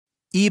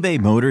eBay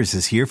Motors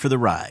is here for the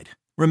ride.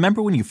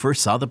 Remember when you first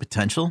saw the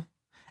potential?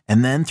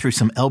 And then through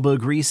some elbow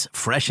grease,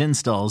 fresh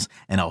installs,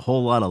 and a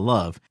whole lot of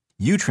love,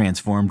 you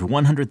transformed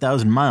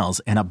 100,000 miles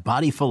and a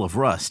body full of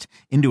rust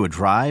into a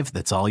drive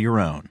that's all your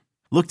own.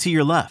 Look to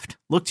your left.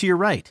 Look to your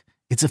right.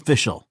 It's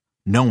official.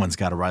 No one's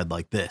got a ride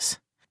like this.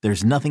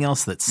 There's nothing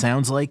else that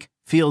sounds like,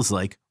 feels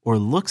like, or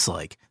looks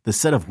like the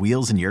set of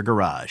wheels in your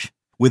garage.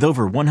 With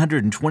over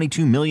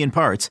 122 million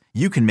parts,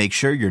 you can make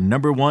sure your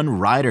number one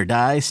ride or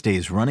die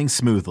stays running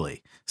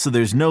smoothly. So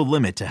there's no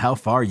limit to how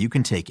far you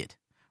can take it.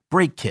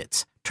 Brake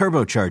kits,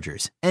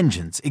 turbochargers,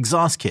 engines,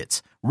 exhaust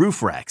kits,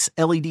 roof racks,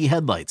 LED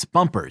headlights,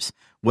 bumpers,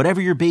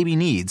 whatever your baby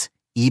needs,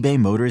 eBay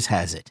Motors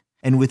has it.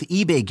 And with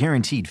eBay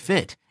Guaranteed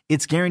Fit,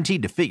 it's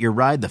guaranteed to fit your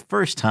ride the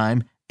first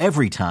time,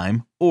 every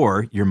time,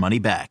 or your money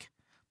back.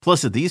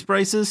 Plus at these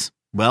prices,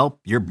 well,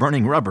 you're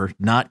burning rubber,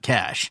 not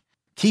cash.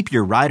 Keep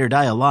your ride or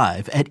die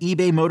alive at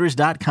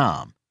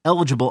ebaymotors.com.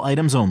 Eligible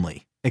items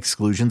only.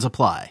 Exclusions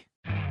apply.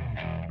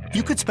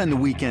 You could spend the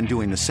weekend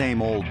doing the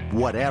same old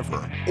whatever,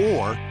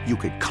 or you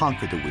could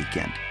conquer the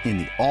weekend in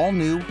the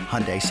all-new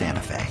Hyundai Santa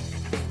Fe.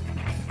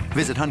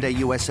 Visit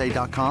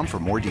HyundaiUSA.com for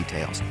more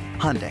details.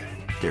 Hyundai,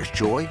 there's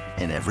joy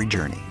in every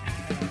journey.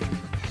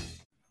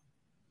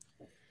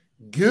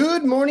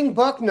 Good morning,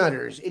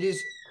 Bucknutters. It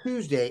is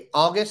Tuesday,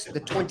 August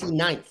the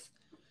 29th,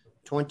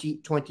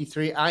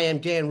 2023. I am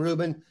Dan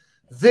Rubin.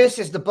 This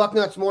is the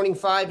Bucknuts Morning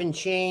 5 and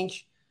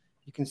Change.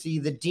 You can see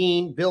the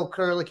Dean, Bill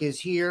Kurlick, is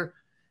here.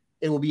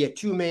 It will be a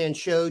two-man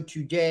show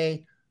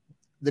today.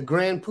 The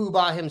Grand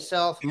Poobah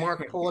himself,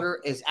 Mark Porter,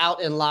 is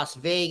out in Las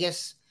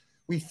Vegas.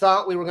 We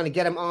thought we were going to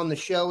get him on the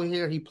show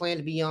here. He planned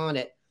to be on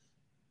at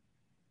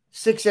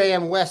 6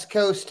 a.m. West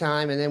Coast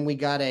time, and then we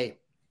got a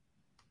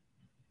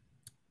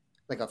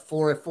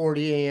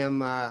 4:40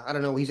 a.m. I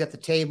don't know. He's at the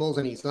tables,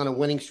 and he's on a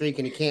winning streak,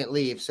 and he can't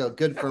leave, so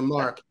good for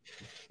Mark.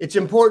 It's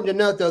important to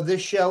note, though,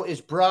 this show is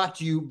brought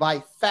to you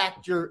by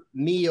Factor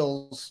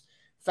Meals.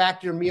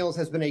 Factor Meals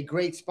has been a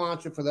great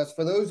sponsor for us.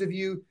 For those of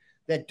you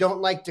that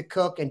don't like to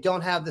cook and don't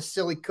have the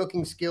silly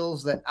cooking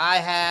skills that I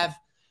have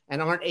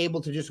and aren't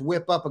able to just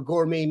whip up a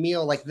gourmet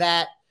meal like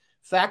that,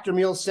 Factor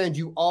Meals sends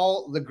you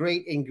all the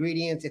great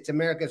ingredients. It's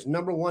America's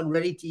 #1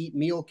 ready-to-eat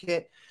meal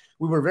kit.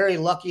 We were very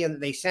lucky in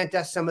that they sent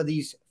us some of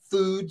these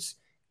foods,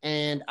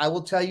 and I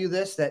will tell you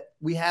this, that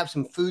we have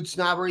some food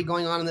snobbery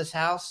going on in this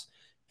house,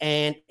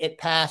 and it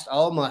passed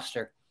all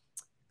muster.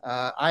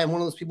 I am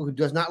one of those people who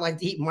does not like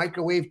to eat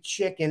microwave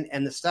chicken,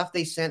 and the stuff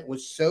they sent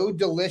was so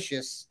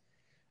delicious.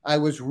 I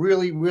was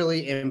really,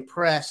 really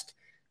impressed.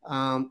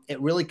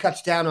 It really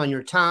cuts down on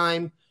your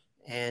time,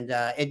 and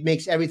it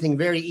makes everything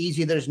very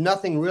easy. There's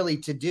nothing really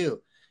to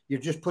do. You're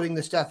just putting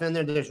the stuff in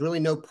there. There's really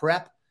no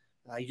prep.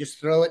 You just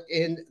throw it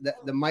in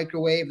the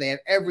microwave. They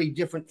have every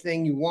different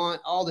thing you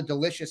want, all the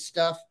delicious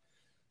stuff.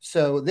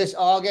 So this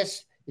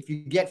August, if you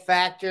get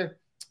Factor,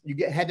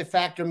 head to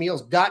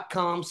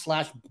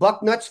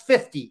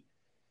factormeals.com/bucknuts50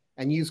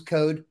 and use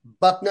code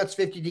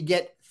bucknuts50 to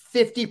get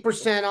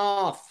 50%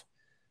 off.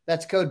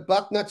 That's code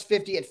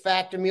bucknuts50 at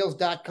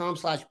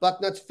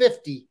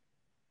factormeals.com/bucknuts50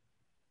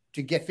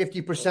 to get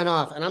 50%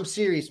 off. And I'm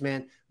serious,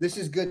 man. This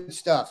is good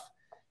stuff.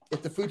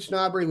 If the food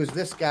snobbery was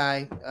this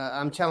guy,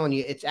 I'm telling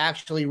you, it's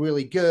actually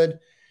really good.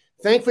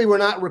 Thankfully, we're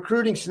not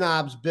recruiting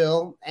snobs,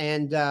 Bill,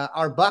 and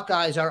our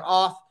Buckeyes are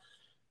off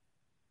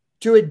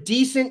to a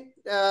decent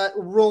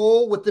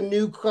role with the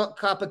new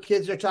crop of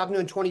kids they're talking to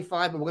in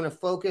 25, but we're going to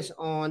focus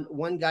on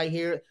one guy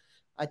here.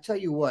 I tell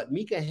you what,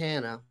 Mika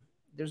Hanna,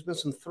 there's been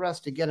some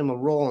thrust to get him a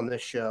role on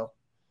this show.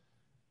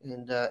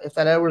 And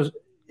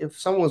if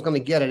someone was going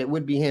to get it, it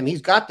would be him.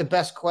 He's got the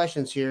best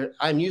questions here.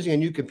 I'm using a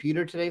new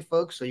computer today,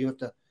 folks, so you have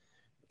to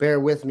bear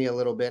with me a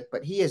little bit.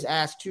 But he has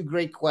asked two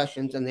great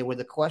questions, and they were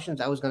the questions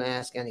I was going to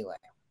ask anyway.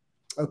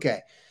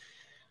 Okay.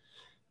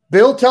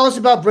 Bill, tell us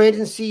about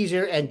Brandon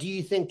Caesar, and do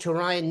you think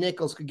Torian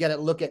Nichols could get a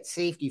look at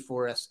safety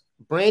for us?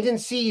 Brandon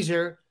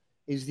Caesar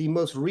is the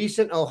most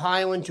recent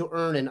Ohioan to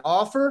earn an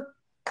offer.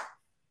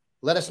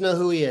 Let us know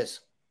who he is.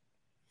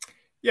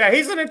 Yeah,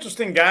 he's an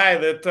interesting guy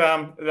that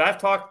I've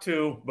talked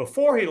to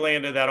before he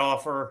landed that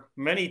offer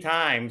many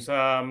times.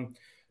 A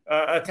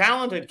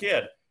talented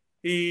kid.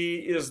 He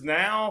is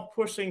now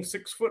pushing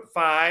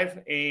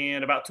 6'5"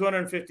 and about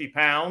 250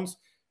 pounds,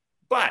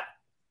 but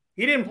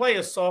he didn't play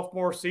his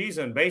sophomore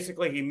season.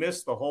 Basically, he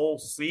missed the whole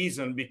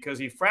season because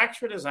he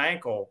fractured his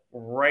ankle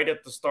right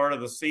at the start of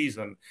the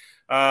season.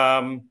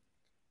 That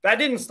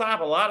didn't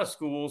stop a lot of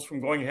schools from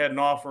going ahead and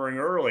offering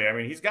early. I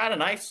mean, he's got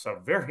a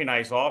very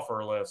nice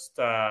offer list.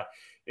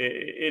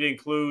 It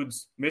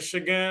includes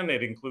Michigan,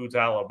 it includes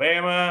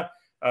Alabama,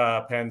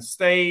 Penn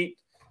State,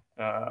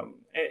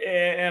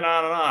 and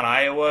on,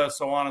 Iowa,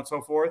 so on and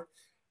so forth.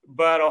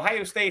 But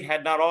Ohio State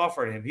had not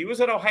offered him. He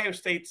was at Ohio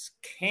State's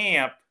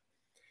camp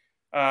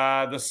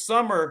the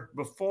summer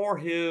before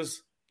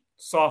his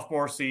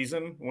sophomore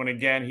season, when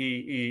again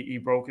he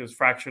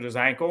fractured his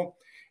ankle,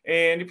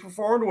 and he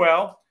performed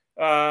well.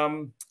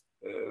 But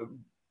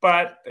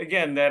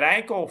again, that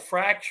ankle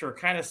fracture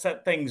kind of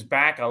set things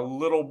back a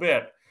little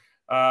bit.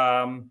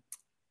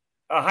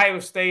 Ohio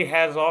State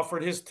has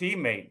offered his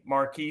teammate,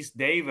 Marquise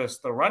Davis,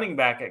 the running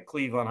back at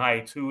Cleveland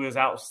Heights, who is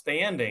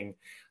outstanding.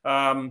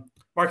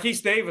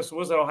 Marquise Davis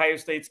was at Ohio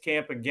State's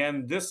camp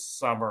again this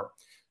summer.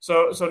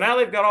 So now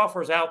they've got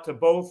offers out to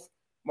both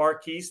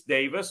Marquise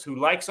Davis, who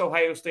likes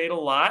Ohio State a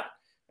lot,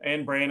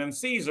 and Brandon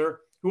Caesar,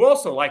 who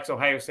also likes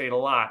Ohio State a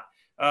lot.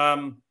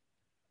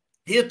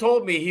 He had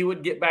told me he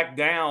would get back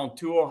down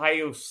to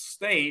Ohio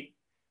State,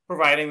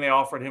 providing they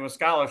offered him a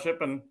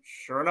scholarship. And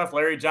sure enough,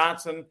 Larry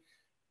Johnson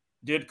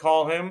did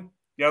call him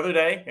the other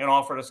day and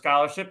offered a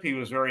scholarship. He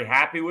was very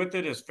happy with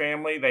it. His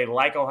family, they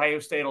like Ohio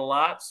State a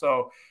lot.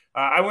 So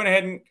I went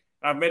ahead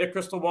and made a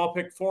crystal ball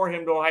pick for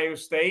him to Ohio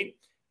State.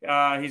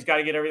 He's got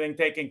to get everything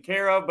taken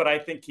care of, but I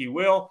think he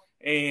will.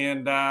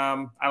 And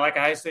I like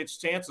Ohio State's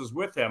chances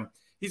with him.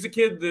 He's a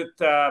kid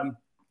that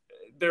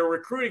they're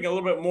recruiting a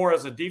little bit more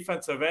as a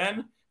defensive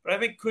end, but I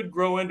think could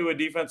grow into a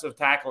defensive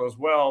tackle as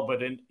well.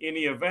 But in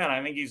any event,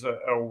 I think he's a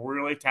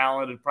really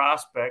talented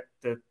prospect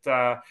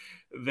that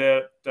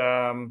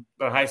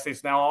Ohio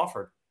State's now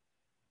offered.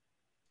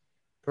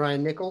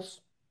 Brian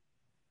Nichols.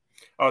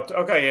 Oh,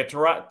 okay. Yeah,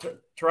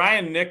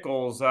 Tyrion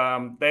Nichols.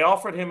 They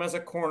offered him as a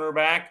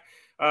cornerback.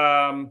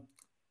 I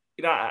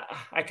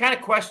kind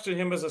of question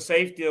him as a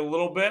safety a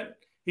little bit.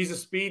 He's a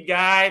speed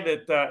guy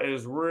that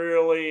is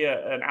really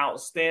an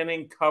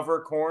outstanding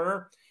cover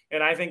corner.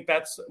 And I think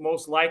that's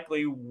most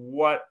likely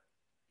what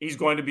he's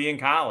going to be in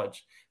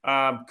college.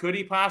 Could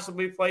he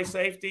possibly play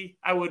safety?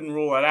 I wouldn't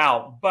rule it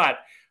out. But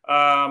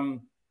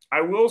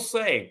I will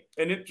say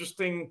an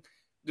interesting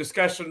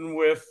discussion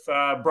with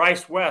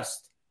Bryce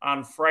West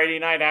on Friday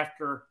night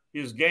after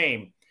his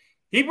game.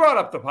 He brought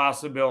up the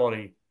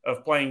possibility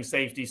of playing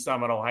safety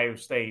some at Ohio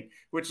State,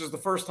 which is the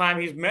first time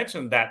he's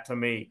mentioned that to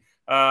me.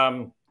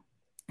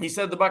 He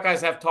said the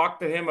Buckeyes have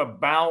talked to him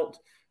about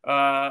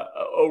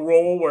a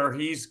role where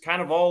he's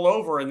kind of all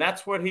over, and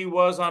that's what he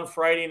was on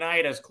Friday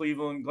night as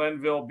Cleveland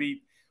Glenville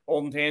beat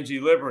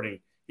Olentangy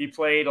Liberty. He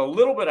played a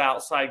little bit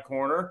outside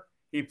corner.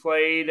 He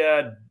played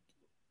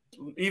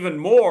even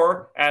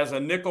more as a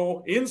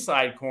nickel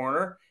inside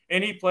corner,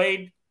 and he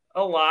played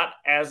a lot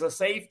as a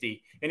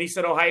safety. And he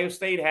said Ohio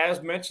State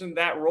has mentioned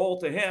that role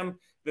to him,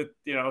 that,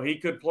 you know, he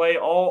could play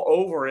all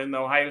over in the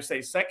Ohio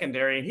State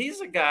secondary. And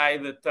he's a guy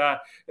that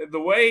the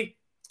way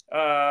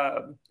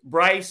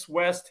Bryce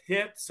West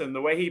hits and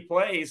the way he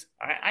plays,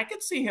 I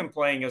could see him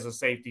playing as a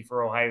safety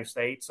for Ohio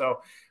State.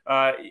 So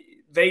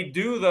they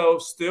do, though,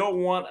 still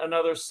want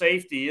another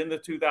safety in the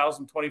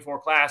 2024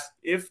 class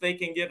if they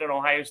can get an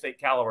Ohio State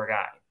caliber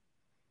guy.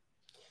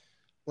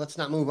 Let's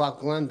not move off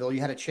Glenville. You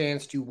had a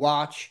chance to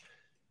watch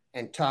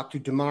and talk to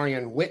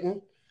Demarion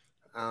Witten.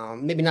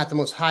 Maybe not the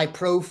most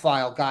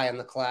high-profile guy in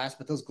the class,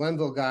 but those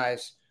Glenville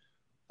guys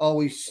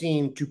always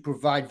seem to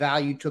provide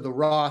value to the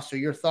roster.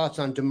 Your thoughts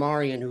on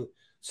Demarion, who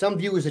some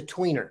view as a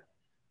tweener?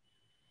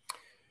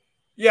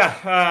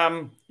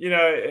 Yeah,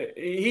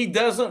 he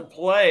doesn't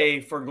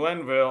play for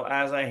Glenville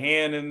as a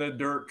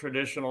hand-in-the-dirt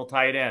traditional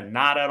tight end.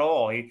 Not at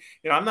all.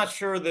 I'm not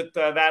sure that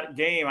that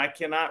game, I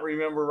cannot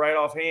remember right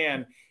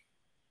offhand,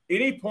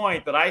 any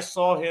point that I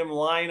saw him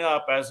line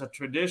up as a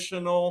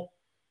traditional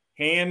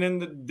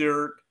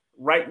hand-in-the-dirt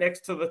right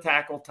next to the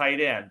tackle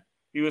tight end.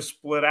 He was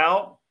split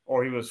out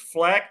or he was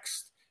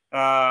flexed.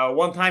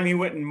 One time he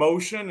went in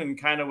motion and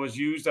kind of was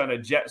used on a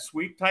jet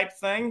sweep type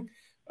thing.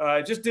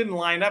 Just didn't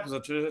line up as a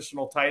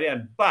traditional tight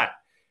end. But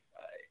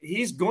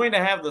he's going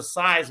to have the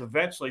size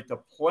eventually to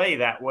play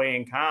that way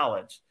in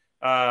college.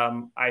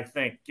 I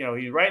think,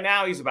 right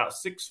now he's about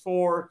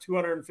 6'4",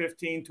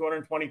 215,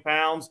 220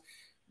 pounds.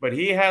 But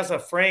he has a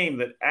frame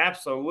that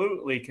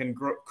absolutely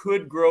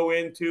could grow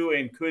into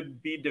and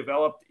could be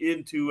developed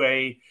into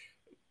a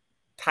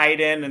tight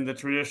end in the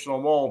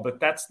traditional mold. But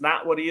that's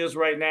not what he is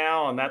right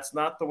now, and that's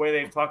not the way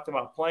they've talked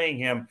about playing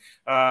him.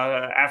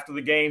 After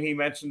the game, he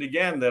mentioned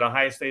again that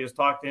Ohio State has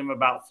talked to him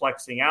about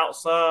flexing out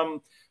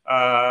some,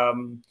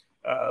 lining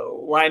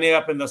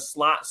up in the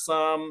slot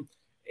some,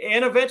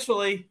 and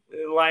eventually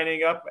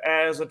lining up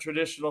as a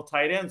traditional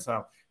tight end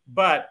some.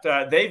 But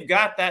they've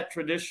got that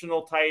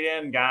traditional tight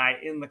end guy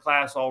in the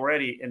class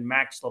already in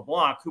Max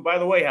LeBlanc, who, by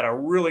the way, had a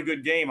really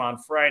good game on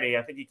Friday.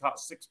 I think he caught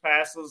 6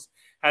 passes,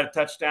 had a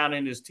touchdown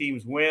in his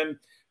team's win.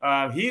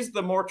 He's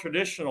the more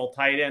traditional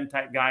tight end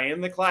type guy in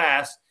the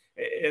class.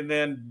 And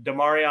then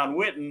Demarion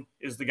Witten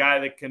is the guy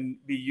that can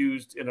be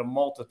used in a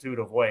multitude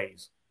of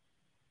ways.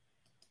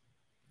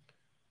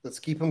 Let's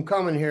keep them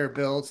coming here,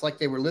 Bill. It's like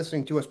they were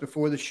listening to us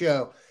before the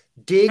show.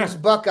 Diggs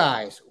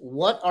Buckeyes,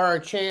 what are our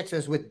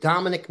chances with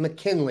Dominic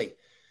McKinley?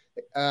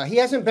 He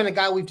hasn't been a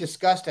guy we've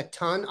discussed a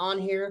ton on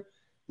here.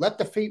 Let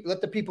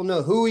the people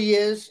know who he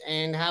is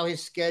and how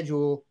his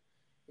schedule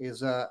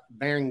is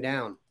bearing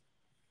down.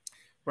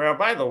 Well,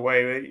 by the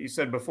way, you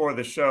said before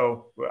the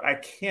show, I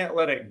can't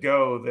let it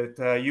go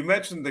that you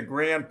mentioned the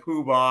Grand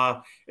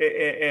Poobah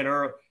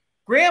and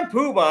Grand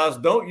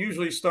Poobahs don't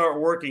usually start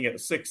working at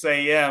 6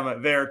 a.m.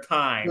 at their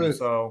time. Truth.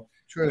 So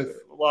Truth.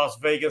 Las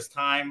Vegas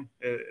time,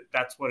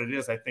 that's what it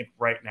is, I think,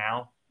 right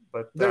now.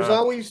 But there's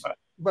always,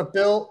 but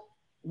Bill,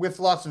 with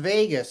Las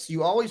Vegas,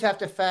 you always have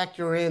to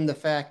factor in the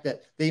fact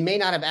that they may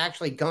not have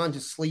actually gone to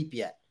sleep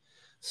yet.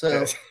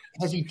 So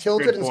has he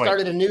tilted and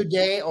started a new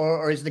day,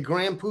 or is the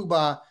Grand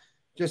Poobah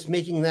just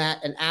making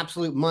that an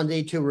absolute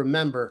Monday to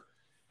remember?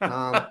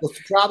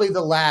 It's probably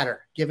the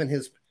latter, given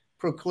his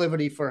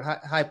proclivity for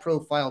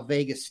high-profile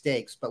Vegas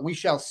stakes. But we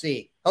shall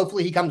see.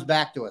 Hopefully he comes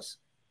back to us.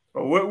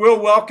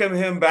 We'll welcome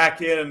him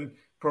back in,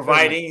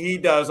 providing he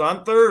does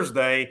on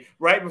Thursday,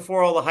 right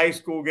before all the high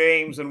school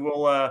games. And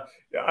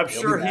I'm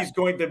sure he's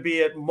going to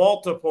be at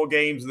multiple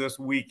games this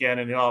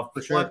weekend, and he'll have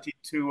plenty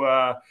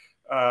to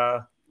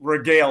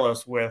regale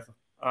us with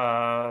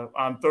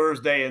on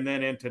Thursday and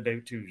then into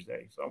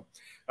Tuesday. So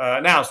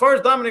now, as far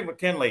as Dominic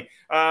McKinley,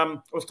 I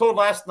was told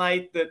last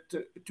night that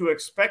to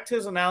expect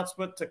his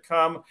announcement to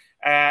come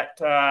at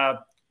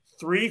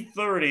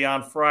 3:30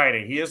 on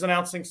Friday. He is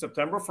announcing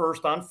September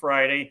 1st on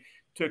Friday.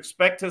 To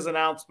expect his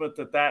announcement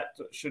that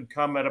should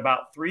come at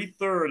about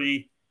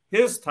 3:30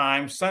 his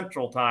time,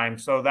 Central Time.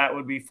 So that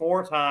would be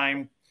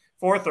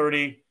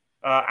 4:30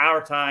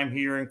 our time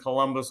here in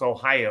Columbus,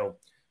 Ohio.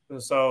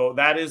 So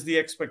that is the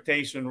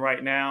expectation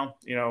right now.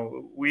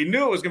 We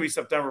knew it was going to be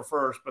September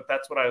 1st, but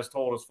that's what I was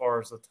told as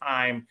far as the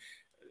time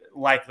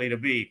likely to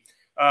be.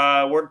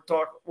 We're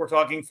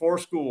talking 4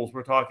 schools.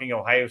 We're talking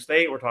Ohio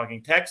State. We're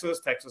talking Texas,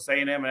 Texas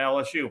A&M, and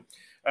LSU.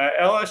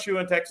 LSU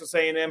and Texas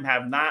A&M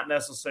have not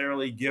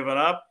necessarily given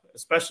up,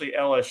 especially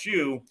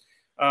LSU.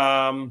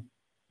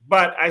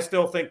 But I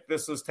still think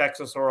this is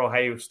Texas or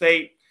Ohio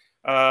State.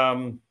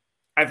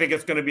 I think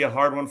it's going to be a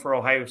hard one for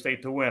Ohio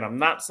State to win. I'm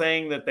not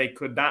saying that they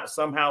could not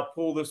somehow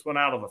pull this one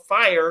out of the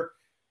fire,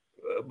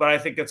 but I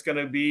think it's going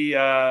to be,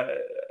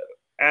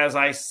 as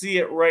I see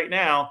it right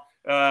now,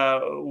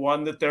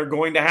 one that they're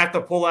going to have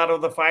to pull out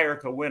of the fire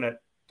to win it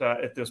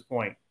at this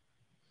point.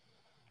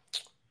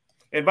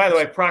 And by the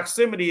way,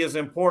 proximity is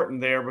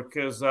important there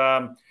because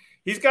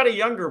he's got a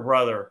younger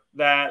brother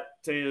that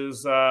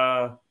is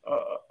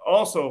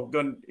also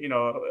going,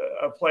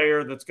 a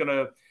player that's going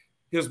to,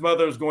 his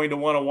mother's going to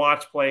want to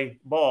watch play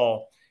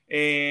ball.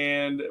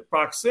 And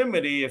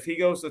proximity, if he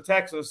goes to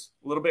Texas,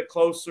 a little bit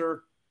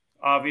closer,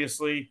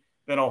 obviously,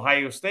 than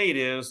Ohio State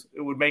is,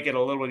 it would make it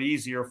a little bit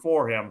easier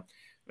for him.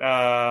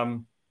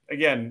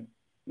 Again,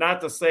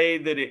 not to say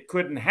that it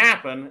couldn't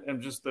happen,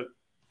 and just that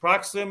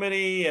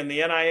proximity and the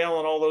NIL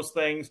and all those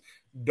things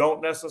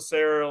don't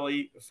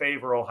necessarily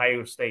favor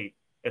Ohio State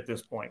at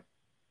this point.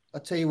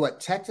 I'll tell you what,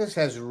 Texas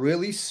has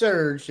really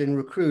surged in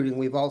recruiting.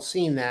 We've all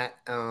seen that,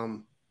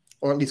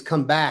 or at least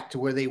come back to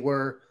where they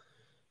were.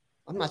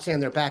 I'm not saying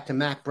they're back to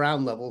Mac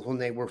Brown levels when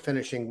they were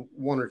finishing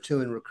 1 or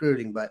 2 in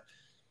recruiting, but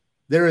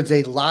there is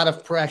a lot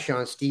of pressure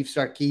on Steve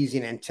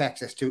Sarkisian and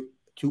Texas to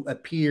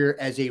appear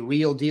as a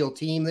real deal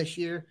team this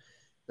year.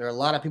 There are a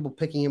lot of people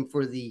picking him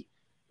for the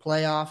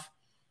playoff.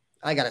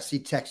 I got to see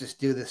Texas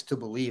do this to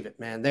believe it,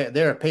 man.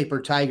 They're a paper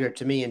tiger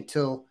to me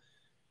until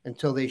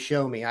they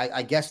show me.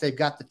 I guess they've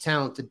got the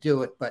talent to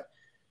do it, but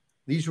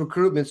these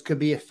recruitments could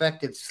be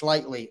affected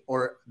slightly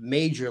or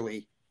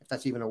majorly, if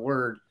that's even a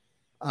word,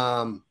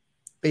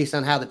 based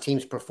on how the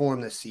teams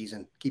perform this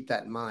season. Keep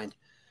that in mind.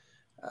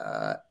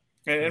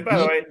 And by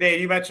the way,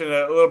 Dave, you mentioned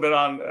a little bit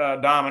on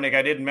Dominic.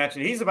 I didn't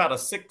mention he's about a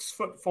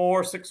 6'4",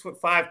 6'5",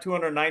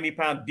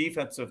 290-pound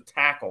defensive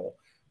tackle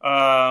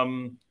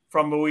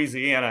from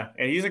Louisiana,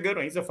 and he's a good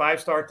one. He's a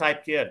 5-star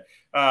type kid.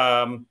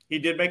 He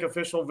did make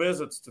official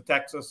visits to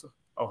Texas,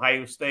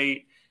 Ohio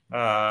State,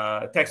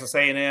 Texas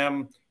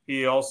A&M.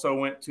 He also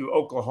went to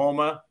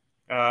Oklahoma,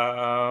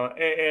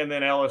 and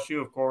then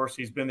LSU, of course.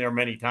 He's been there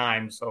many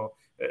times, so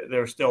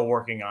they're still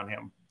working on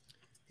him.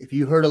 If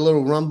you heard a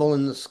little rumble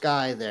in the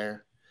sky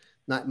there,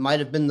 that might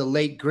have been the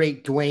late,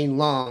 great Dwayne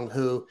Long,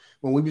 who,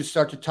 when we would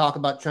start to talk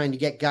about trying to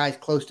get guys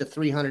close to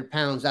 300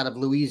 pounds out of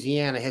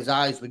Louisiana, his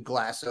eyes would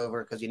glass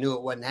over because he knew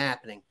it wasn't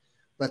happening.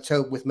 Let's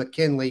hope with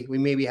McKinley, we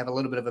maybe have a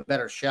little bit of a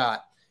better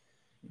shot.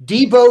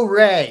 Debo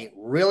Ray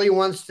really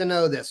wants to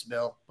know this,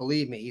 Bill.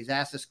 Believe me, he's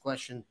asked this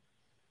question.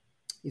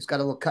 He's got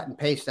a little cut and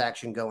paste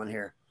action going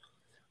here.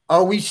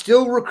 Are we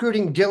still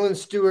recruiting Dylan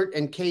Stewart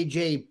and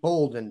KJ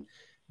Bolden?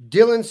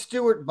 Dylan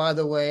Stewart, by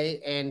the way,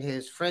 and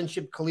his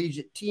Friendship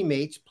Collegiate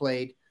teammates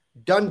played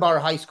Dunbar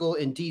High School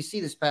in D.C.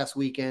 this past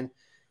weekend.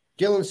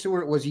 Dylan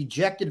Stewart was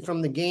ejected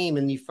from the game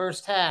in the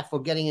first half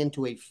for getting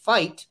into a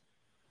fight,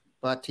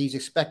 but he's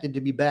expected to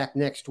be back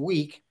next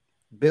week.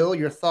 Bill,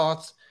 your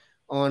thoughts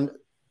on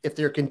if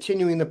they're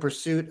continuing the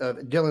pursuit of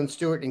Dylan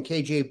Stewart and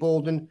KJ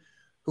Bolden,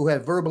 who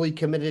have verbally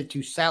committed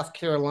to South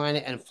Carolina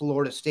and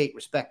Florida State,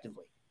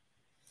 respectively?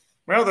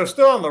 Well, they're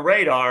still on the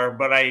radar,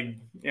 but I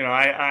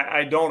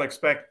don't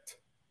expect,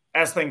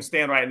 as things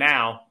stand right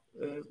now,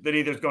 that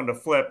either's going to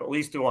flip, at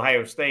least to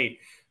Ohio State.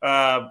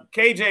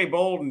 KJ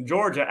Bolden,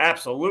 Georgia,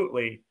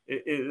 absolutely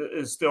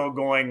is still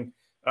going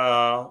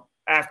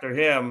after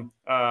him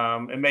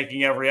and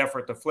making every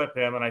effort to flip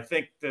him. And I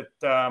think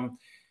that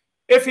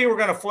if he were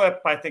going to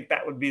flip, I think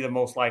that would be the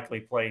most likely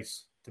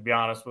place, to be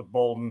honest, with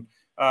Bolden.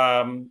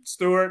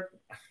 Stewart,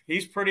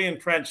 he's pretty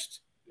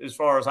entrenched as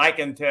far as I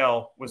can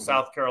tell with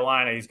South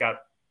Carolina. He's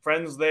got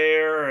friends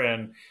there,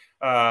 and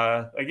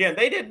Again,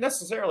 they didn't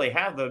necessarily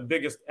have the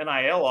biggest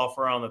NIL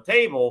offer on the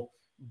table,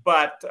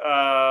 but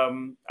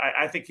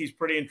I think he's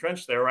pretty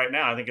entrenched there right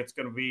now. I think it's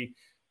going to be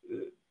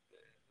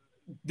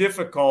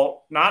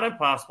difficult, not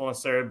impossible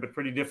necessarily, but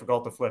pretty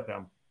difficult to flip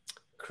him.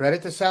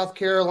 Credit to South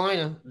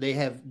Carolina. They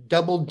have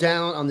doubled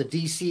down on the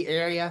D.C.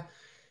 area.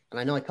 And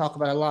I know I talk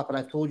about it a lot, but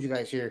I've told you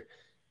guys here,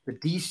 the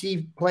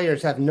D.C.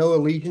 players have no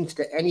allegiance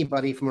to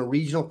anybody from a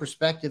regional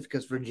perspective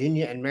because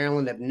Virginia and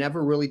Maryland have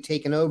never really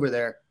taken over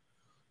there.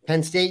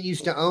 Penn State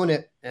used to own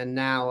it, and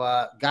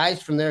now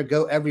guys from there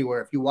go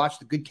everywhere. If you watch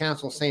the Good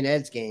Counsel St.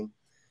 Ed's game,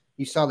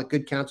 you saw the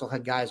Good Counsel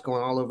had guys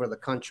going all over the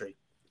country.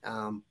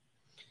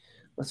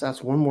 Let's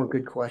ask one more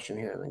good question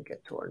here and then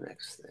get to our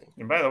next thing.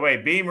 And by the way,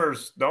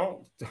 Beamers,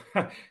 don't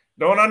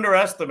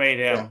underestimate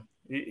him.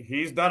 Yeah.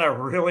 He's done a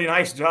really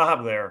nice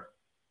job there.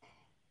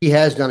 He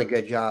has done a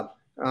good job.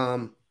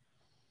 I'm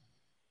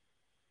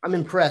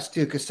impressed,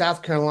 too, because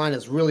South Carolina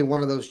is really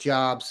one of those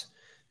jobs.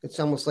 It's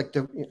almost like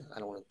I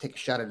don't want to take a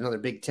shot at another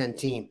Big Ten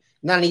team.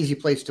 Not an easy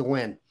place to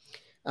win.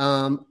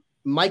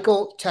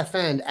 Michael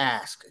Teffend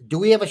asked, do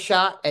we have a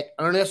shot at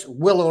Ernest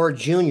Willor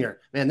Jr.?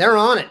 Man, they're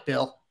on it,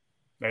 Bill.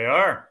 They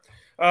are.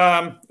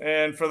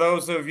 And for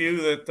those of you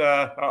that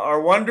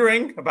are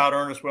wondering about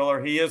Ernest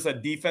Willor, he is a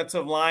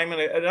defensive lineman,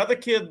 another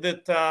kid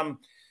that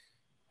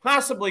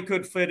possibly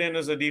could fit in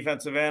as a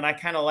defensive end. I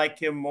kind of like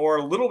him more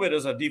a little bit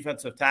as a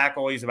defensive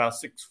tackle. He's about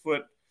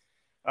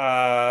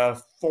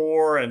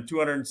 6'4" and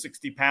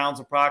 260 pounds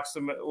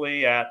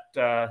approximately. At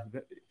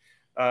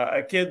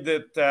a kid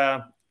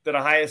that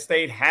Ohio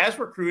State has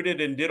recruited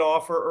and did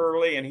offer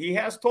early, and he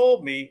has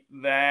told me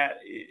that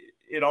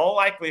in all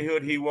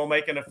likelihood, he will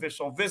make an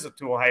official visit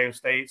to Ohio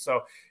State.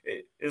 So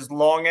as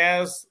long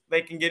as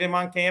they can get him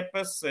on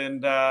campus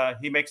and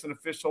he makes an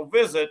official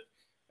visit,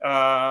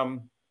 I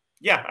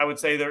would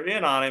say they're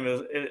in on him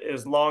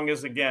as long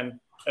as, again,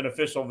 an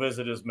official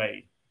visit is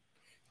made.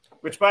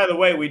 Which, by the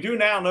way, we do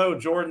now know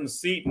Jordan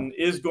Seaton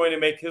is going to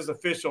make his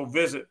official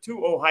visit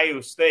to Ohio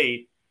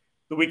State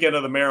the weekend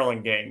of the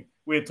Maryland game.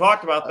 We had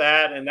talked about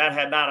that, and that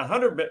had not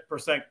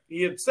 100%.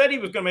 He had said he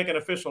was going to make an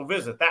official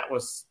visit. That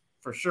was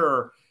for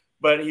sure.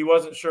 But he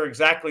wasn't sure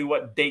exactly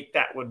what date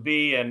that would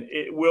be, and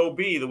it will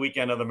be the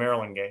weekend of the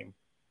Maryland game.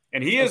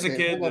 And he is a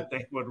kid that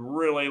they would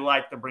really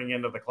like to bring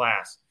into the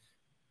class.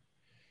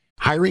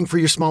 Hiring for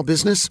your small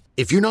business?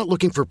 If you're not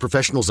looking for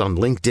professionals on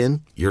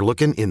LinkedIn, you're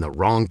looking in the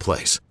wrong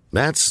place.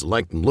 That's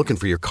like looking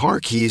for your car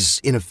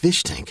keys in a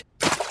fish tank.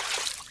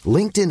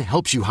 LinkedIn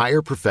helps you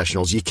hire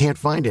professionals you can't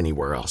find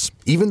anywhere else,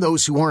 even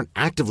those who aren't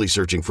actively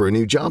searching for a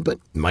new job but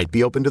might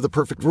be open to the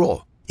perfect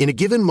role. In a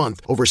given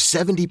month, over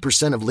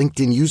 70% of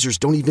LinkedIn users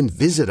don't even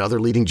visit other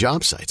leading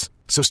job sites.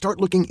 So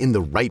start looking in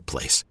the right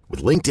place.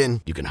 With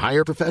LinkedIn, you can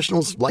hire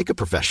professionals like a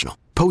professional.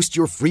 Post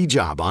your free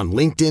job on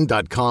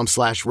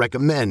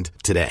linkedin.com/recommend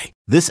today.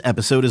 This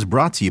episode is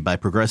brought to you by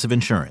Progressive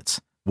Insurance.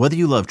 Whether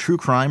you love true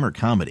crime or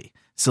comedy,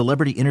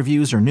 celebrity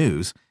interviews or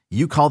news,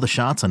 you call the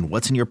shots on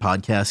what's in your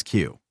podcast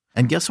queue.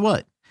 And guess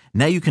what?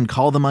 Now you can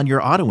call them on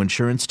your auto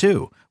insurance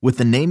too with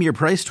the Name Your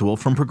Price tool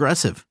from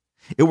Progressive.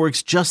 It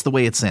works just the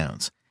way it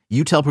sounds.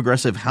 You tell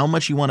Progressive how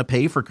much you want to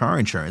pay for car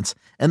insurance,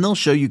 and they'll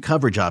show you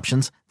coverage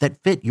options that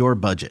fit your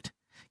budget.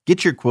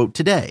 Get your quote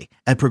today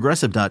at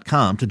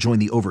Progressive.com to join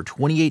the over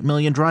 28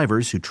 million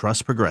drivers who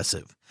trust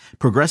Progressive.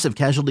 Progressive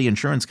Casualty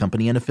Insurance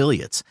Company and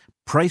Affiliates.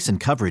 Price and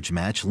coverage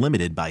match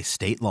limited by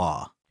state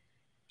law.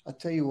 I'll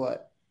tell you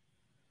what.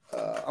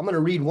 I'm going to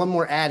read one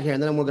more ad here,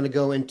 and then we're going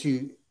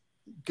to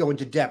go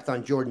into depth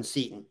on Jordan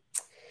Seaton.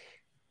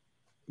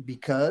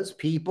 Because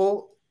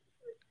people,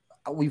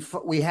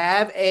 we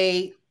have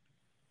a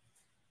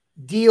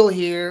deal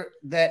here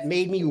that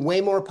made me way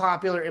more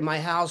popular in my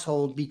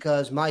household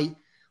because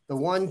the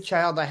one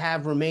child I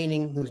have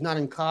remaining who's not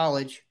in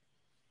college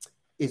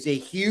is a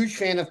huge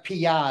fan of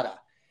Piata.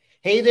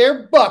 Hey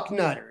there,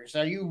 Bucknutters.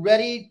 Are you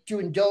ready to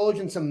indulge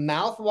in some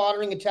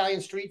mouth-watering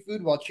Italian street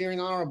food while cheering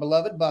on our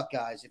beloved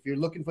Buckeyes? If you're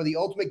looking for the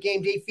ultimate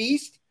game day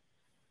feast,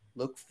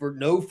 look for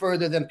no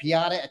further than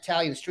Piata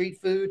Italian street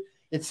food.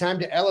 It's time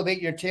to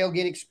elevate your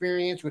tailgate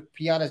experience with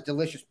Piata's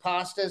delicious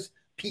pastas,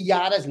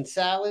 piatas, and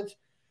salads.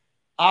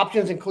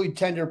 Options include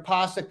tender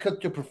pasta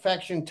cooked to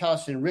perfection,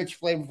 tossed in rich,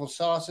 flavorful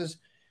sauces.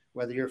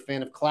 Whether you're a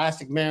fan of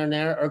classic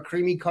marinara or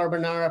creamy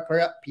carbonara,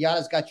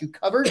 Piata's got you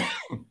covered.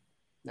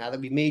 Now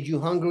that we've made you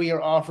hungry, we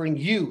are offering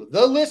you,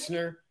 the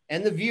listener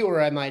and the viewer,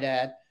 I might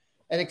add,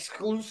 an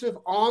exclusive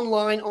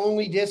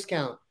online-only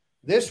discount.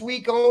 This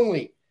week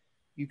only,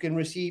 you can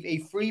receive a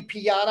free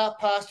Piata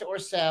pasta or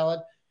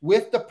salad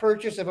with the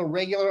purchase of a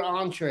regular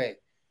entree.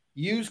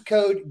 Use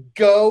code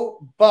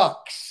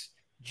GOBUCKS.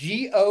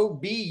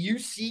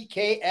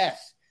 GOBUCKS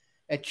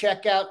at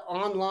checkout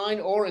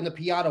online or in the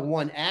Piata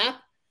One app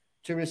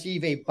to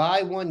receive a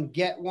buy one,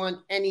 get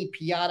one, any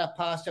Piata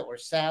pasta or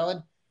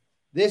salad.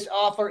 This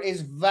offer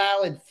is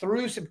valid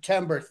through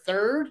September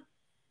 3rd.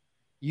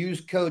 Use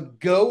code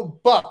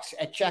GOBUCKS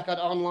at checkout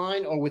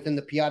online or within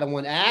the Piata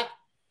One app.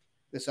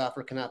 This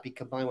offer cannot be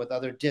combined with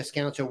other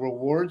discounts or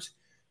rewards.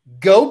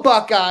 Go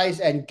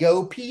Buckeyes and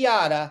go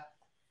Piata.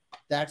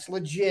 That's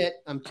legit.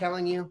 I'm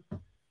telling you.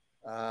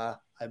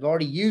 I've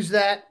already used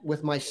that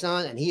with my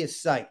son, and he is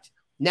psyched.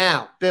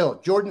 Now, Bill,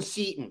 Jordan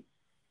Seaton.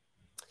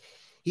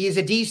 He is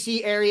a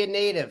D.C. area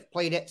native,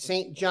 played at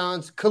St.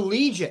 John's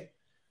Collegiate,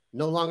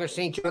 no longer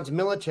St. John's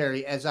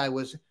Military, as I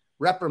was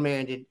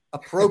reprimanded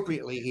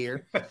appropriately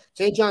here.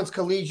 St. John's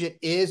Collegiate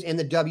is in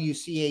the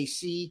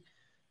WCAC.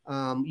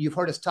 You've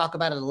heard us talk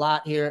about it a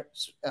lot here.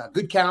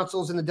 Good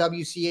Counsel's in the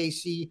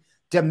WCAC.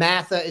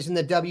 DeMatha is in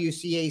the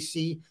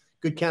WCAC.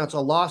 Good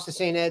Counsel lost to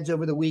St. Ed's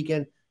over the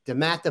weekend.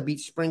 DeMatha beat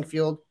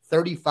Springfield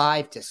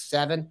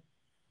 35-7.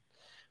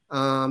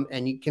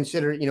 And you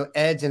consider,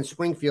 Eds and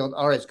Springfield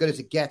are as good as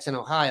it gets in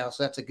Ohio.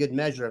 So that's a good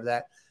measure of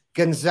that.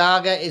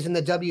 Gonzaga is in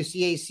the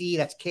WCAC.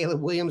 That's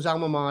Caleb Williams'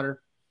 alma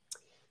mater.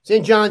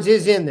 St. John's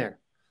is in there.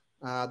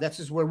 This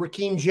is where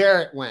Rakeem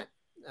Jarrett went.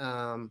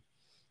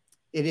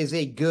 It is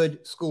a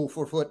good school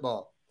for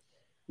football.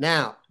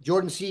 Now,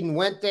 Jordan Seaton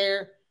went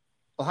there.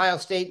 Ohio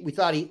State, we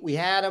thought we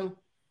had him.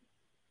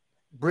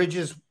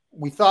 Bridges,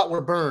 we thought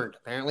were burned.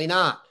 Apparently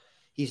not.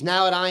 He's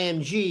now at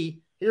IMG.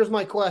 Here's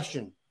my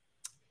question.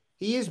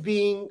 He is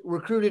being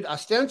recruited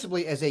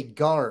ostensibly as a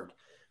guard.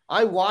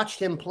 I watched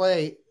him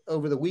play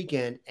over the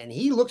weekend, and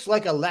he looks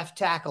like a left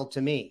tackle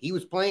to me. He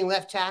was playing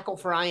left tackle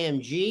for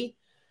IMG.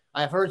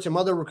 I've heard some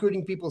other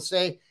recruiting people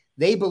say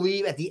they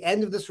believe at the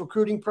end of this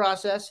recruiting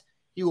process,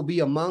 he will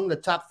be among the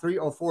top 3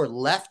 or 4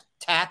 left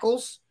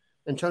tackles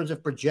in terms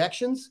of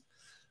projections.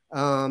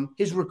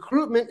 His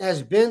recruitment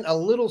has been a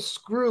little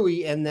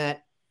screwy in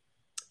that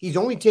he's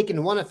only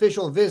taken 1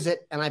 official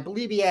visit, and I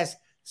believe he has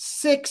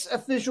 6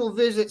 official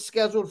visits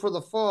scheduled for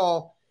the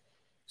fall.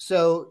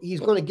 So he's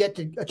going to get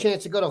a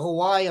chance to go to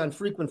Hawaii on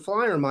frequent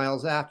flyer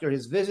miles after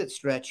his visit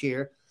stretch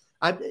here.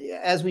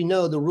 As we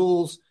know, the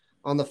rules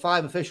on the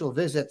 5 official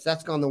visits,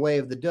 that's gone the way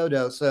of the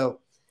dodo. So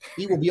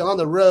he will be on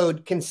the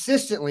road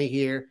consistently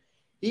here.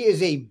 He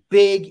is a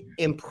big,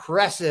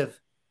 impressive,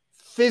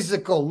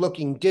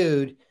 physical-looking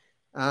dude.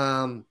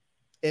 At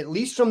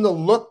least from the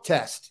look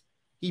test,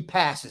 he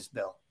passes,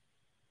 Bill.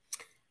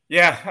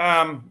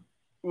 Yeah,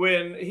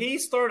 when he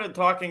started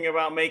talking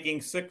about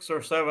making 6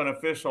 or 7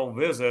 official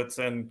visits,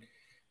 and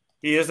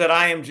he is at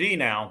IMG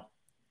now,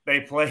 they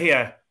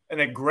play an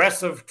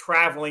aggressive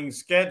traveling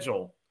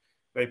schedule.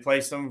 They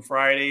play some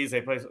Fridays.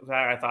 I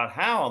thought,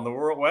 how in the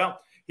world? Well,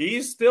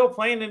 he's still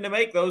planning to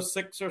make those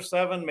 6 or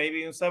 7, maybe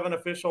even 7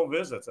 official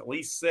visits, at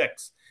least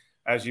 6.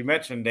 As you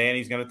mentioned, Dan,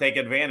 he's going to take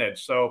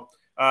advantage. So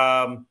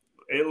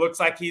it looks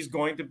like he's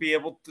going to be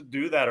able to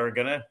do that, or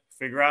going to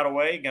figure out a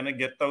way, going to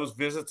get those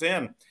visits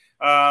in.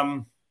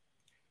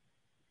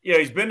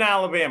 He's been to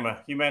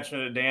Alabama. You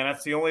mentioned it, Dan.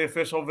 That's the only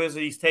official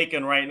visit he's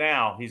taken right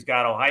now. He's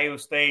got Ohio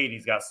State.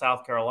 He's got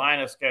South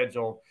Carolina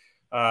scheduled,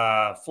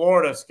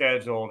 Florida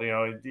scheduled.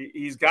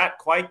 He's got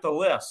quite the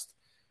list.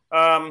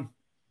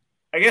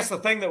 I guess the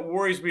thing that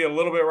worries me a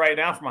little bit right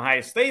now from a Ohio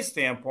State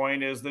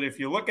standpoint is that if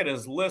you look at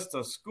his list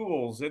of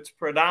schools, it's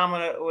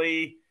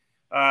predominantly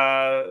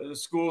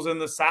schools in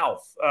the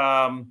South.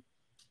 And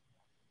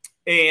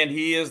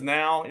he is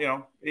now,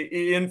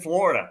 in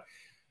Florida.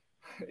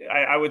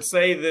 I would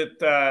say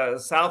that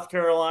South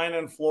Carolina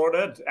and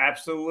Florida,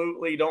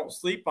 absolutely don't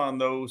sleep on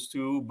those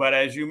two. But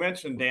as you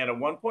mentioned, Dan, at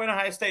one point,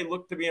 Ohio State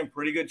looked to be in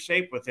pretty good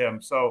shape with him.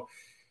 So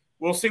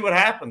we'll see what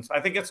happens.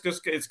 I think it's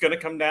going to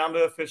come down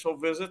to official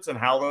visits and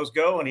how those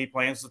go, and he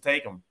plans to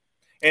take them.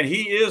 And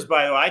he is,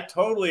 by the way, I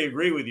totally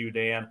agree with you,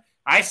 Dan.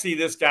 I see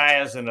this guy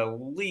as an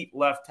elite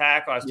left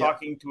tackle. I was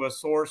talking to a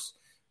source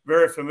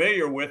very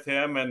familiar with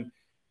him, and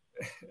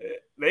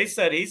they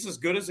said he's as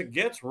good as it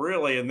gets,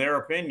 really, in their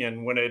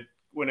opinion, when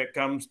it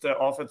comes to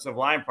offensive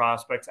line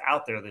prospects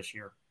out there this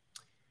year.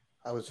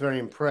 I was very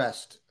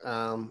impressed.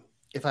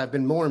 If I've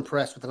been more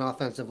impressed with an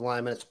offensive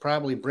lineman, it's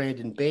probably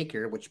Brandon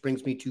Baker, which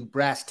brings me to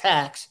brass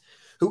tacks,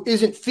 who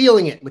isn't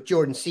feeling it with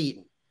Jordan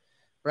Seaton.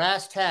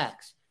 Brass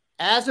tacks.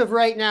 As of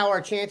right now,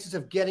 our chances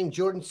of getting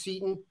Jordan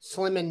Seaton,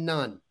 slim and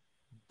none.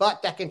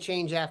 But that can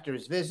change after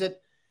his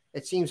visit.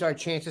 It seems our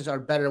chances are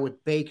better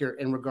with Baker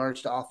in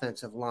regards to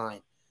offensive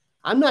line.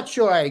 I'm not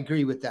sure I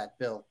agree with that,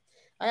 Bill.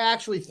 I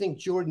actually think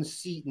Jordan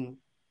Seaton,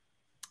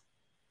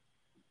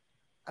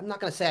 I'm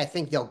not going to say I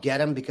think they'll get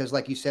him because,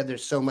 like you said,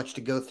 there's so much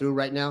to go through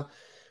right now.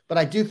 But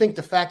I do think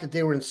the fact that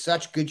they were in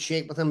such good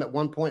shape with him at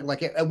one point,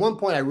 like at one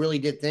point I really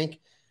did think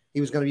he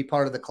was going to be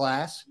part of the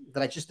class,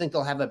 that I just think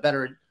they'll have a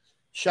better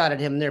shot at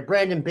him there.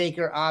 Brandon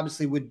Baker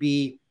obviously would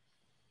be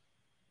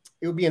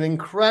an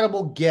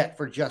incredible get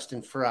for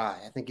Justin Fry.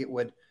 I think it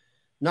would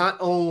not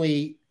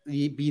only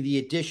be the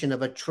addition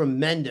of a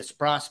tremendous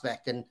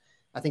prospect, and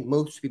I think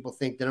most people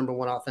think the number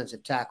 1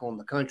 offensive tackle in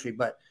the country,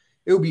 but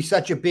it would be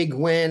such a big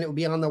win. It would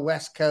be on the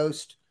West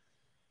Coast.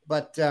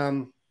 But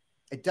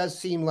it does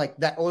seem like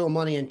that oil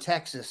money in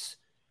Texas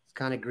is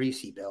kind of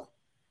greasy, Bill.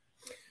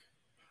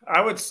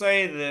 I would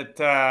say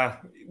that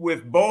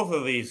with both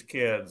of these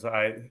kids,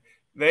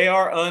 they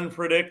are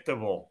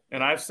unpredictable.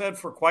 And I've said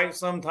for quite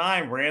some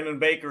time, Brandon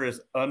Baker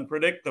is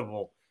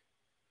unpredictable.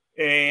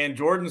 And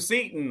Jordan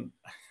Seaton,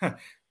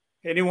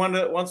 anyone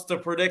that wants to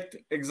predict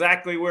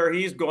exactly where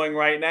he's going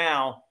right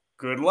now,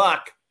 good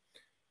luck.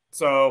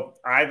 So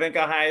I think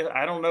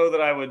I don't know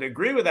that I would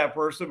agree with that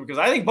person because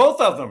I think both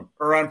of them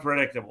are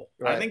unpredictable.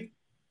 Right. I think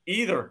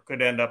either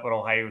could end up at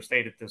Ohio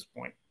State at this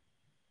point.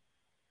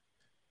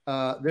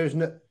 There's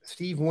no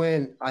Steve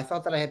Wynn. I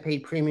thought that I had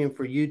paid premium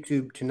for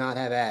YouTube to not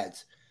have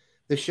ads.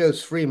 This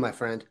show's free, my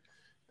friend.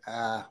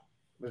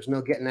 There's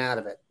no getting out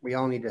of it. We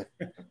all need to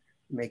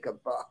make a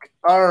buck.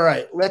 All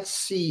right, let's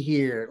see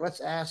here.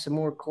 Let's ask some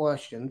more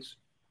questions.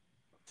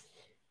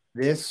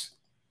 This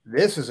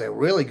is a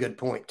really good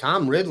point.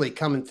 Tom Ridley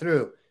coming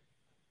through.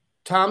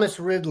 Thomas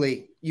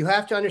Ridley, you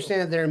have to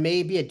understand that there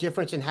may be a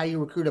difference in how you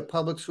recruit a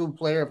public school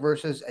player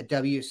versus a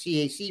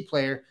WCAC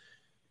player.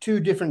 Two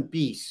different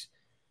beasts.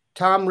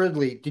 Tom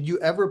Ridley, did you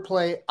ever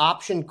play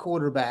option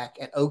quarterback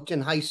at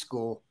Oakton High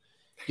School?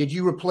 Did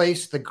you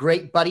replace the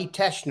great Buddy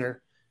Teschner?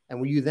 And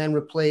were you then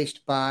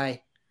replaced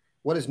by,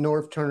 what is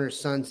Norv Turner's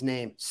son's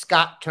name?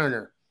 Scott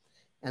Turner.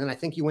 And then I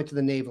think you went to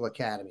the Naval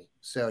Academy.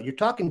 So you're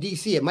talking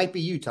DC. It might be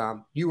you,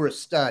 Tom. You were a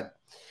stud.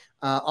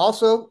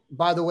 Also,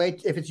 by the way,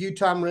 if it's you,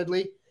 Tom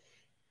Ridley,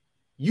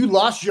 you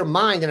lost your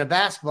mind in a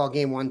basketball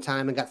game one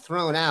time and got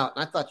thrown out.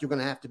 And I thought you were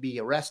going to have to be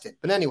arrested.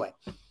 But anyway,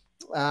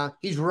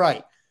 he's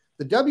right.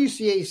 The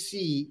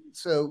WCAC,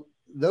 so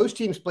those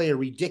teams play a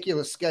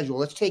ridiculous schedule.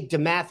 Let's take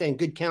DeMatha and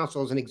Good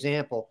Counsel as an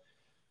example.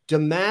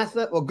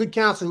 Good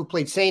Counsel, who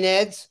played St.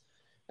 Ed's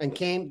and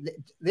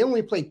they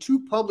only played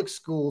two public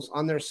schools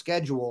on their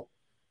schedule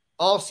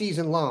all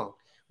season long.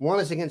 One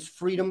is against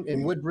Freedom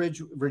in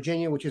Woodbridge,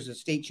 Virginia, which is a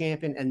state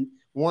champion, and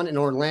one in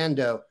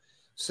Orlando.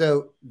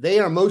 So they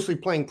are mostly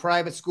playing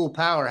private school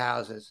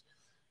powerhouses.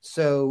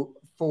 So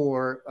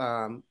they're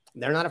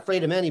not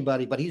afraid of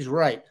anybody, but he's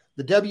right.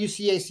 The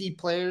WCAC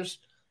players,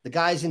 the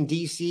guys in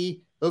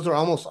DC, those are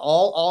almost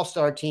all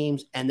all-star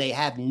teams, and they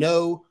have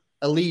no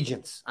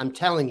allegiance. I'm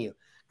telling you.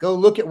 Go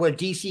look at where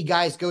DC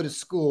guys go to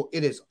school.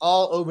 It is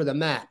all over the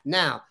map.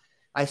 Now,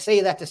 I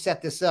say that to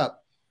set this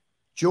up.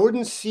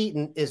 Jordan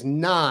Seaton is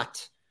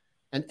not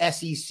an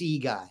SEC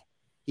guy.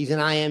 He's an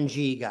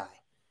IMG guy.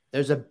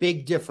 There's a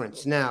big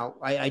difference. Now,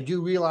 I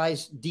do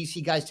realize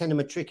DC guys tend to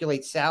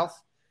matriculate south,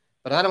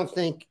 but I don't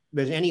think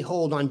there's any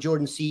hold on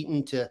Jordan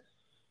Seaton to,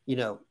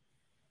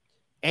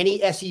 any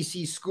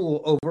SEC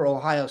school over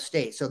Ohio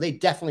State. So they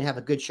definitely have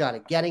a good shot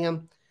at getting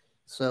him.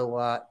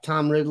 So,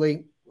 Tom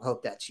Ridley,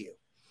 hope that's you.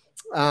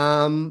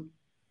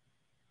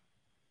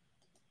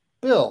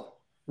 Bill,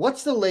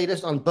 what's the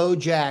latest on Bo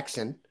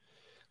Jackson,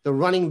 the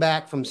running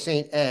back from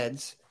St.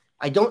 Ed's?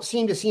 I don't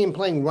seem to see him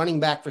playing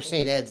running back for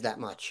St. Ed's that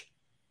much.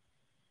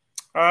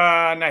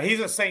 No, he's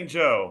at St.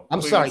 Joe.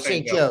 I'm sorry,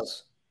 St.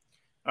 Joe's.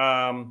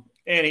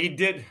 And he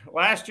did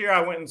last year.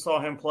 I went and saw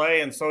him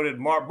play, and so did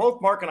Mark.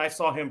 Both Mark and I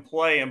saw him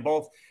play, and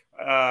both,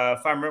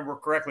 if I remember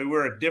correctly, we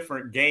were at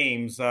different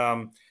games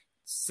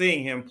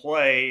seeing him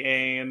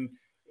play, and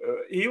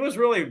he was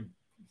really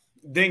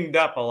dinged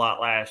up a lot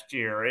last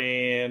year,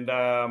 and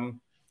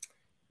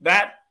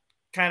that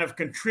kind of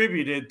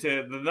contributed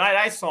to the night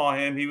I saw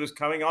him. He was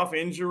coming off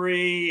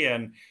injury,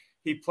 and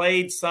he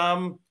played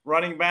some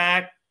running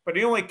back, but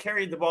he only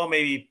carried the ball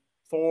maybe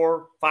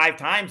 4-5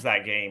 times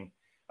that game.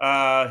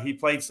 He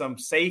played some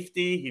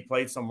safety. He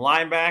played some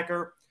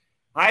linebacker.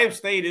 Ohio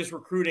State is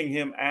recruiting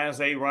him as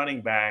a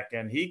running back,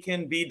 and he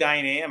can be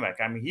dynamic.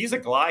 I mean, he's a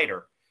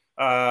glider.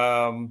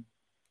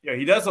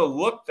 He doesn't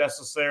look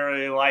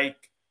necessarily like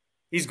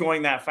he's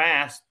going that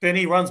fast. Then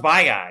he runs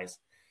by guys.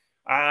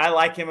 I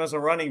like him as a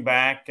running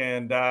back,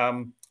 and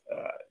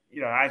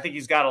I think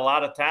he's got a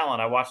lot of talent.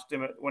 I watched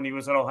him when he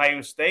was at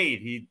Ohio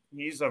State.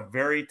 He's a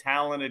very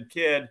talented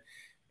kid,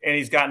 and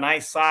he's got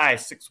nice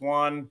size,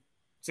 6'1",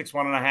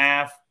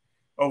 6'1.5",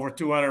 over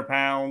 200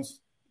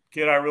 pounds.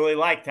 Kid I really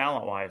like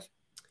talent-wise.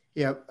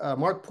 Yeah,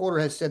 Mark Porter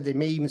has said they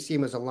may even see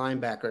him as a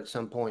linebacker at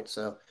some point,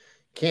 so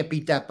can't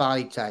beat that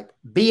body type.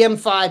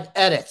 BM5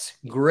 Edits,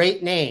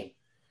 great name.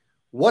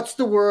 What's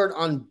the word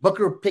on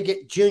Booker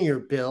Pickett Jr.,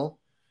 Bill?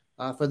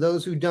 For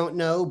those who don't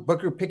know,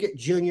 Booker Pickett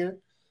Jr.,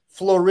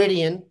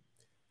 Floridian,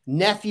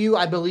 nephew,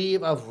 I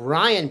believe, of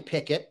Ryan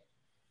Pickett.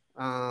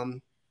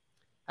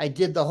 I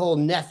did the whole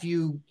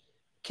nephew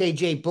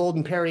KJ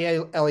Bolden Perry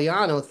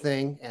Eliano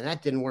thing, and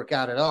that didn't work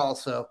out at all.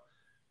 So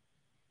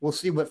we'll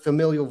see what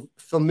familial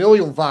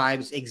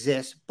vibes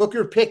exist.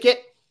 Booker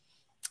Pickett,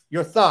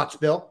 your thoughts,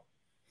 Bill?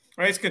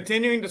 Well, he's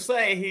continuing to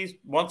say he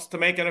wants to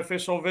make an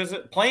official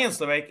visit, plans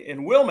to make,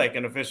 and will make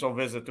an official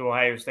visit to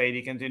Ohio State.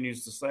 He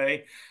continues to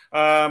say,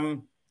 I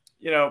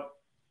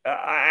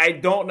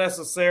don't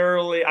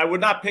necessarily, I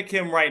would not pick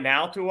him right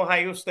now to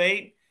Ohio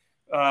State.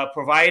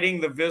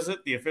 Providing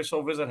the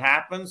official visit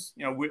happens,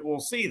 we'll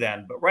see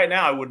then. But right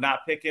now, I would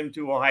not pick him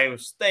to Ohio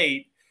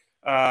State.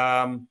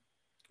 And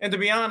to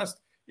be honest,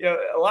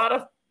 a lot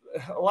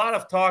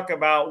of talk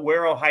about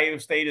where Ohio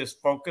State is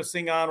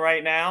focusing on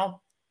right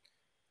now.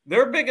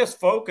 Their biggest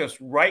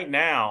focus right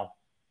now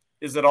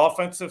is at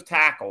offensive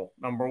tackle,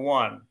 number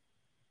one,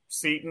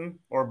 Seaton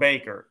or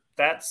Baker.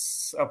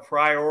 That's a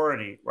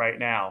priority right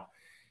now.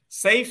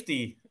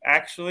 Safety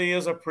actually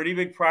is a pretty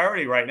big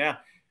priority right now.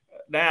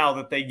 now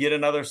that they get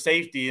another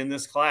safety in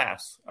this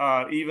class,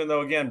 even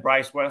though, again,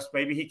 Bryce West,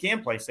 maybe he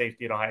can play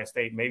safety at Ohio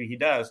State. Maybe he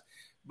does.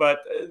 But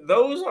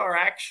those are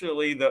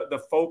actually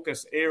the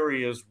focus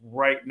areas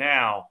right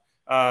now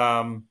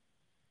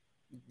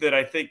that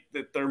I think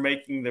that they're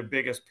making the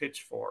biggest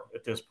pitch for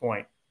at this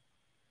point.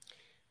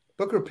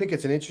 Booker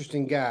Pickett's an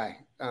interesting guy.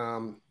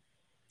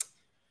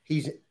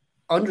 He's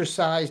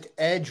undersized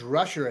edge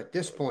rusher at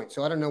this point,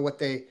 so I don't know what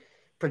they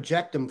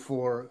project him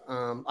for.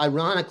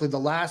 Ironically, the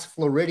last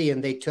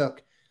Floridian they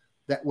took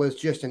that was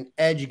just an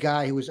edge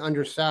guy who was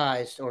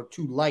undersized or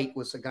too light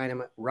was a guy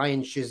named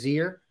Ryan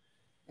Shazier,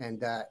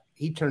 and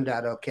he turned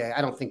out okay.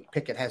 I don't think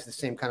Pickett has the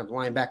same kind of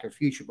linebacker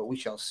future, but we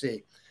shall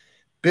see.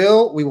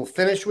 Bill, we will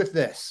finish with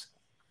this.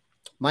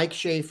 Mike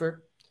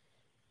Schaefer,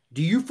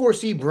 do you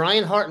foresee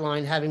Brian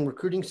Hartline having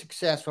recruiting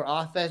success for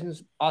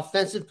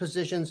offensive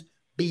positions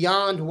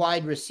beyond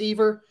wide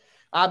receiver?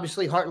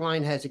 Obviously,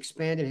 Hartline has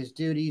expanded his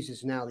duties,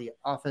 is now the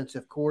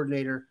offensive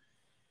coordinator.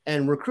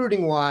 And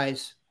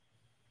recruiting-wise,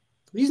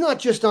 he's not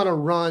just on a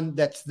run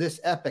that's this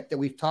epic that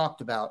we've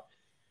talked about.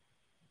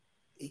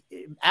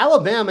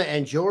 Alabama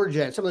and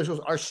Georgia and some of those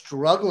schools are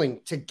struggling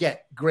to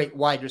get great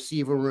wide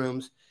receiver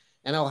rooms,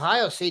 and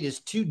Ohio State is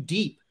too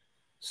deep.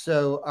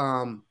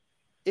 So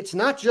it's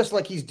not just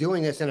like he's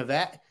doing this in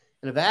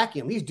a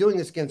vacuum. He's doing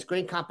this against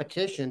great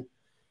competition,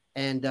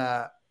 and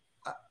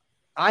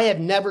I have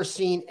never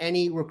seen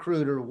any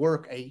recruiter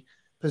work a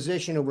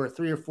position over a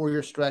 3 or 4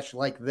 year stretch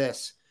like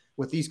this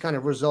with these kind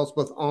of results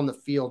both on the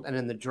field and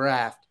in the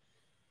draft.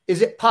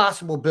 Is it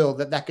possible, Bill,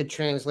 that could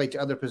translate to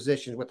other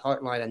positions with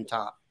Hartline on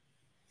top?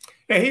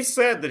 Yeah, he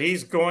said that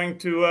he's going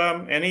to,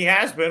 and he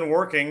has been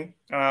working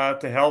to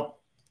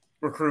help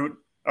recruit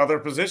other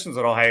positions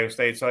at Ohio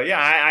State. So,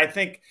 yeah, I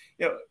think,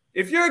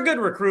 if you're a good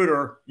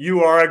recruiter,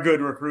 you are a good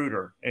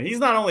recruiter. And he's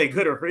not only a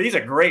good recruiter, he's a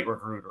great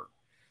recruiter.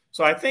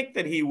 So I think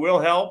that he will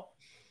help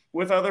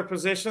with other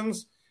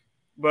positions,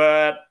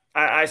 but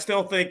I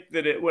still think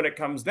that when it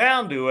comes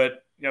down to it,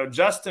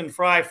 Justin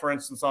Fry, for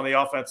instance, on the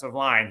offensive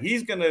line,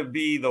 he's going to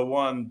be the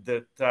one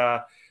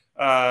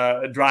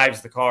that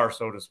drives the car,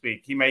 so to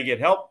speak. He may get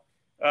help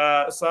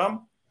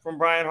some from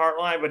Brian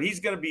Hartline, but he's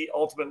going to be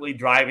ultimately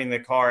driving the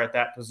car at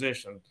that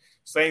position.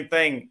 Same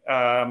thing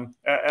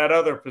at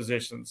other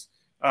positions.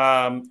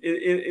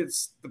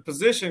 It's the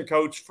position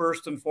coach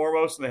first and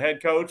foremost and the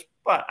head coach,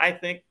 but I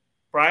think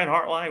Brian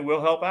Hartline will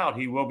help out.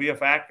 He will be a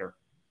factor.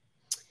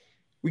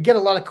 We get a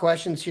lot of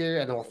questions here,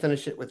 and I'll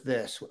finish it with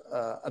this,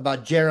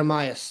 about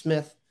Jeremiah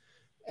Smith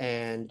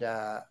and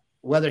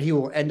whether he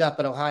will end up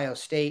at Ohio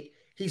State.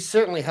 He's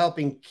certainly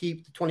helping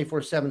keep the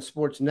 24/7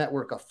 Sports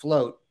Network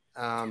afloat.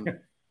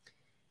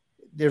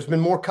 There's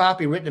been more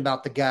copy written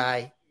about the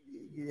guy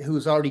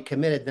who's already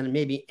committed than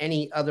maybe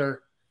any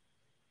other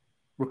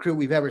recruit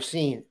we've ever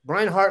seen.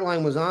 Brian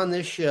Hartline was on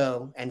this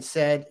show and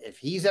said if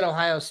he's at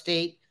Ohio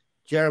State,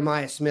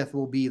 Jeremiah Smith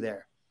will be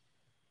there.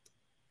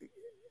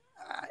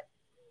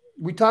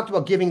 We talked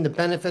about giving the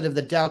benefit of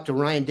the doubt to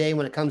Ryan Day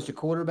when it comes to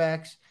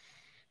quarterbacks.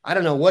 I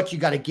don't know what you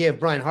got to give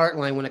Brian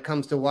Hartline when it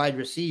comes to wide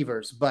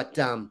receivers, but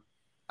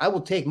I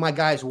will take my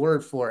guy's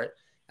word for it.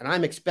 And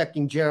I'm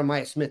expecting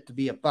Jeremiah Smith to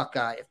be a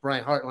Buckeye if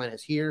Brian Hartline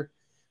is here.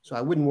 So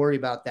I wouldn't worry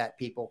about that,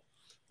 people.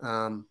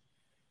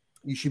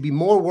 You should be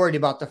more worried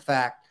about the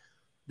fact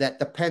that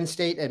the Penn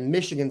State and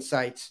Michigan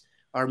sites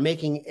are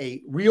making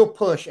a real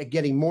push at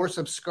getting more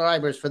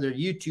subscribers for their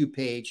YouTube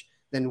page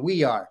than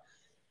we are.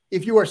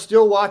 If you are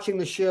still watching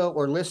the show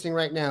or listening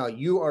right now,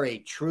 you are a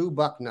true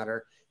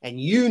Bucknutter, and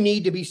you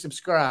need to be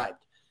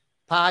subscribed.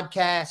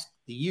 Podcast,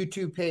 the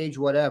YouTube page,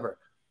 whatever.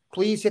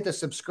 Please hit the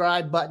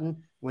subscribe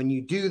button. When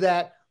you do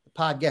that, the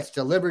pod gets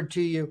delivered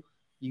to you.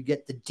 You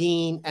get the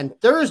Dean, and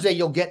Thursday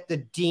you'll get the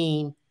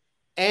Dean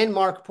and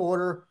Mark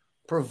Porter,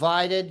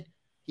 provided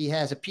he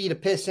has a pee to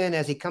piss in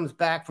as he comes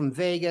back from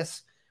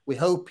Vegas. We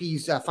hope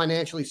he's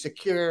financially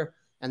secure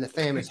and the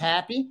fam is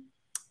happy.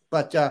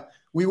 But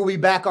we will be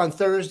back on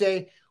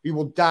Thursday. We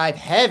will dive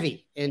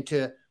heavy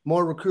into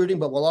more recruiting,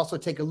 but we'll also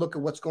take a look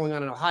at what's going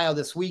on in Ohio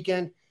this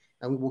weekend,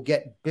 and we will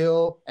get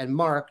Bill and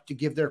Mark to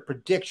give their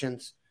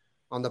predictions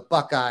on the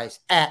Buckeyes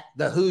at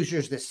the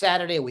Hoosiers this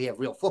Saturday. We have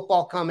real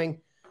football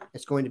coming.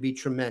 It's going to be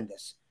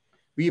tremendous.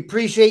 We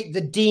appreciate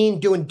the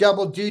Dean doing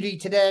double duty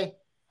today.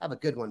 Have a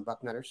good one,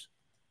 Bucknutters.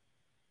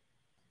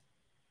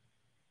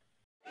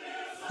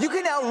 You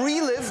can now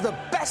relive the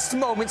best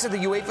moments of the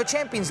UEFA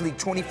Champions League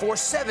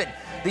 24/7.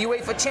 The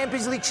UEFA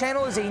Champions League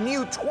channel is a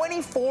new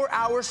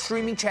 24-hour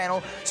streaming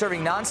channel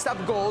serving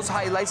non-stop goals,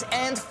 highlights,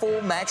 and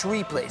full match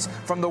replays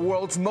from the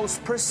world's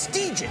most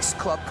prestigious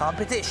club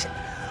competition.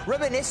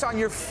 Reminisce on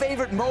your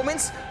favorite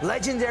moments,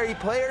 legendary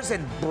players,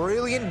 and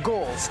brilliant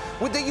goals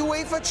with the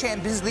UEFA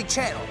Champions League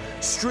channel,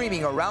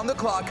 streaming around the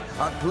clock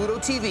on Pluto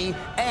TV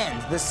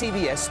and the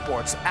CBS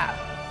Sports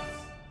app.